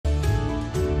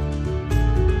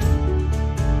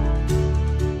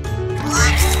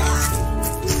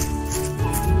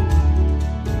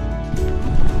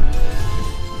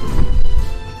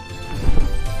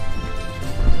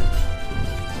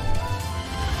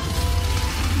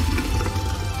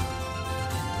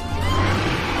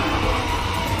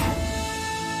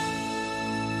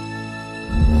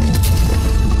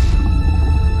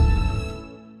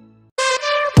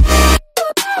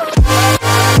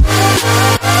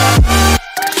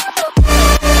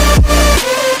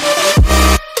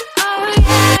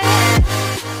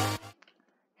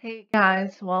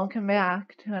guys, welcome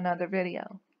back to another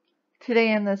video.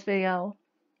 Today in this video,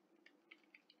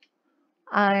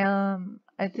 I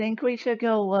think we should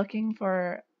go looking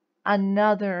for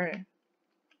another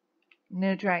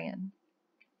new dragon.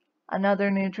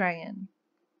 Another new dragon.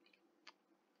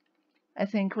 I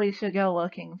think we should go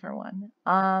looking for one.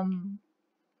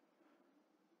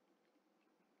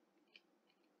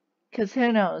 Cause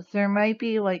who knows, there might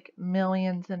be like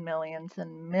millions and millions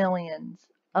and millions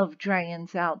of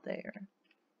dragons out there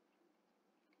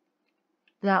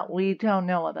that we don't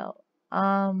know about.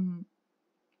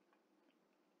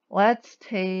 Let's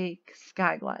take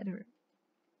Skyglider.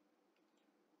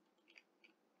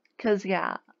 Cause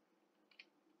yeah,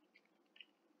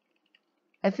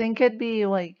 I think it'd be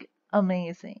like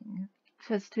amazing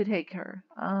just to take her.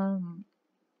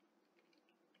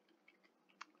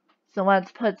 So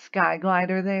let's put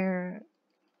Skyglider there,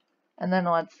 and then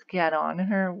let's get on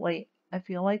her. Wait, I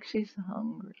feel like she's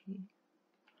hungry.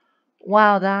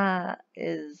 Wow, that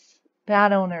is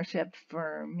bad ownership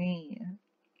for me.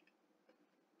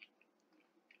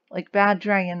 Like bad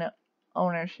dragon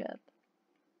ownership.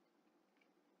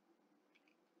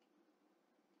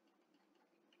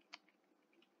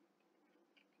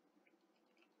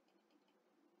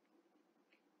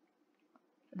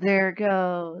 There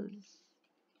goes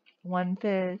one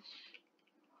fish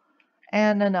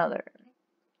and another.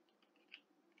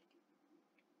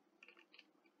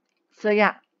 So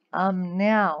yeah,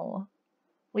 now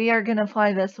we are gonna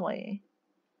fly this way,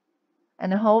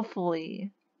 and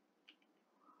hopefully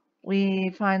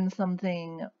we find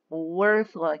something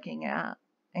worth looking at.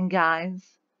 And guys,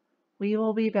 we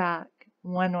will be back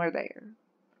when we're there.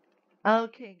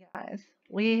 Okay guys,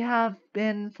 we have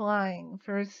been flying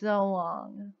for so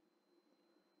long.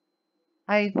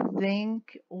 I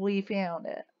think we found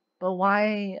it. But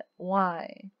why?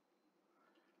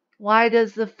 Why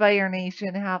does the Fire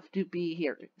Nation have to be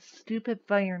here? Stupid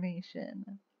Fire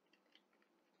Nation.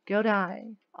 Go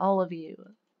die, all of you.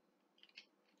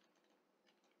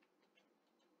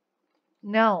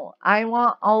 No, I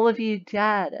want all of you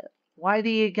dead. Why do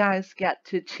you guys get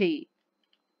to cheat?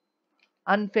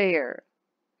 Unfair.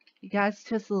 You guys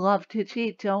just love to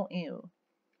cheat, don't you?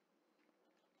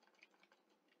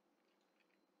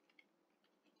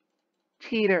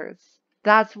 Cheaters.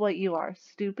 That's what you are.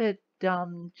 Stupid,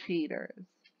 dumb cheaters.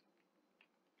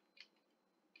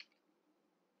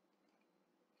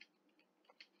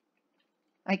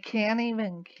 I can't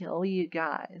even kill you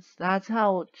guys. That's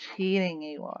how cheating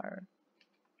you are.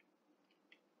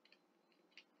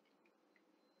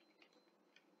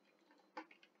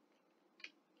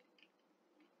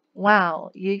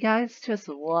 Wow, you guys just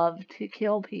love to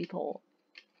kill people.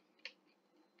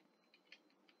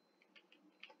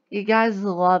 You guys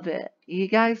love it. You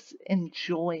guys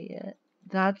enjoy it.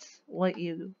 That's what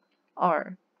you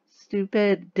are.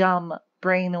 Stupid, dumb,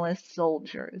 brainless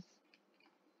soldiers.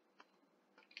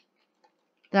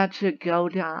 That should go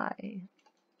die.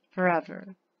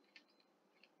 Forever.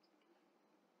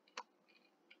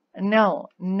 No,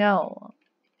 no.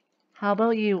 How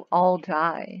about you all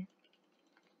die?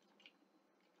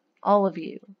 All of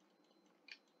you.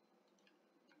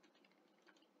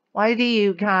 Why do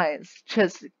you guys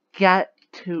just get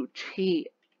to cheat?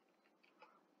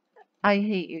 I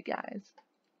hate you guys.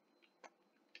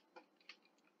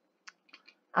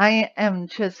 I am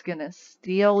just gonna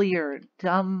steal your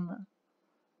dumb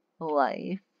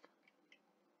life.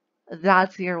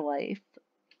 That's your life.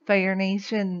 Fire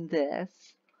Nation this.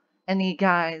 And you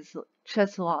guys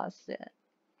just lost it.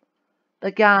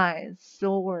 But guys,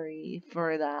 sorry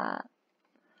for that.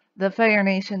 The Fire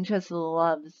Nation just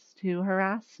loves to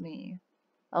harass me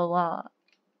a lot.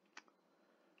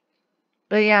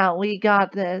 But yeah, we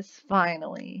got this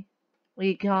finally.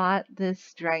 We got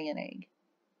this dragon egg.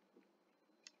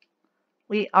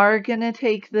 We are gonna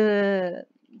take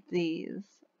these.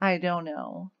 I don't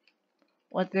know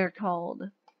what they're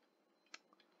called.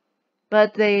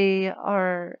 But they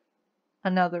are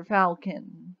another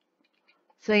falcon.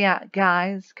 So yeah,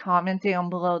 guys, comment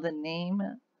down below the name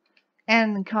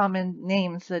and comment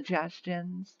name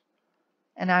suggestions,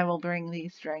 and I will bring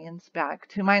these dragons back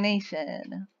to my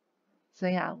nation. So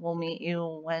yeah, we'll meet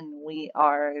you when we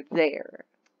are there.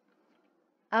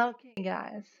 Okay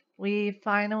guys, we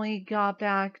finally got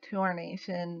back to our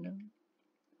nation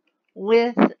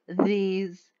with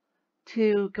these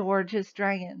two gorgeous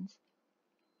dragons.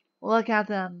 Look at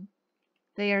them.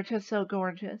 They are just so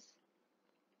gorgeous.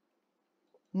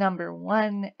 Number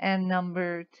 1 and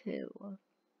number 2.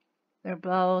 They're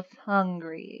both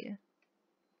hungry.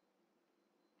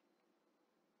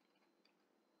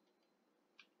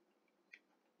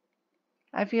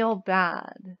 I feel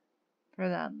bad for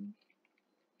them.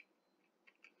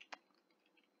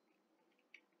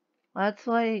 Let's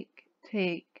like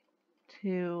take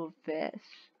 2 fish.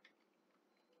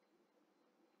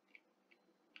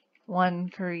 1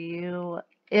 for you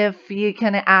if you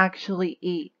can actually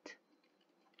eat.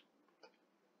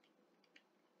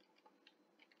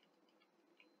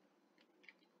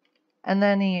 And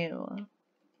then you.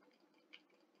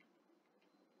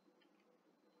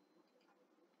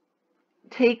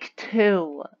 Take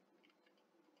 2.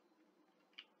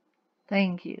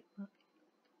 Thank you.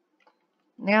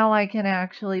 Now I can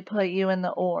actually put you in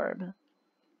the orb.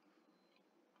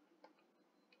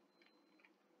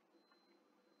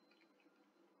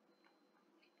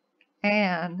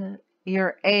 And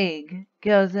your egg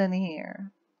goes in here.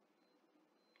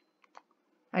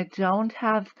 I don't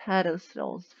have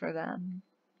pedestals for them.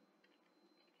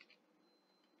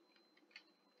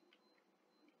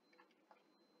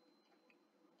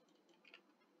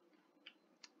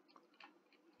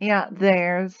 Yeah,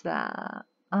 there's that.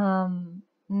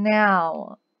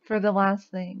 Now, for the last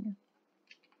thing.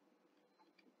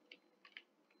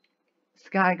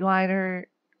 Sky glider,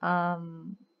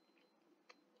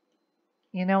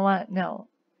 you know what? No.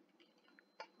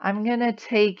 I'm gonna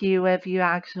take you if you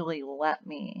actually let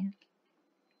me.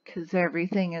 'Cause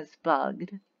everything is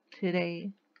bugged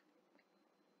today.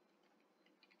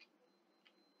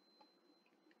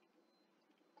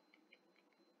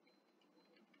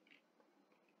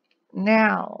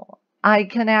 Now, I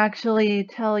can actually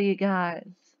tell you guys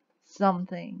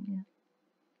something.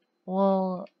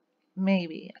 Well,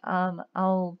 maybe.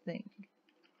 I'll think.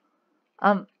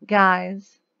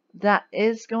 Guys, that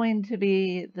is going to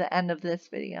be the end of this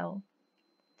video.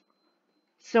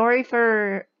 Sorry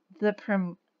for the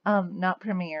not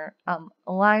premiere,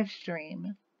 live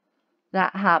stream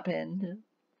that happened.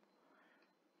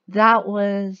 That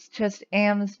was just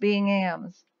Ams being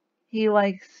Ams. He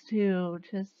likes to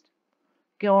just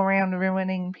go around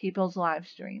ruining people's live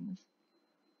streams.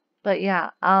 But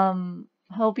yeah,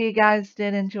 hope you guys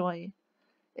did enjoy.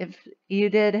 If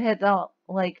you did, hit the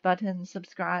like button,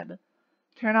 subscribe,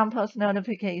 turn on post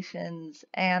notifications,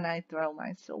 and I throw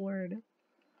my sword.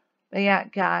 But yeah,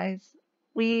 guys,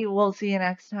 we will see you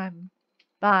next time.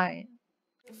 Bye.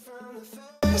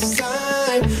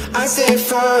 Time, I stay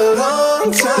for a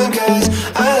long time, 'cause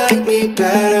I like me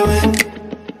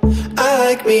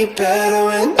better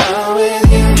when I'm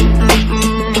with you.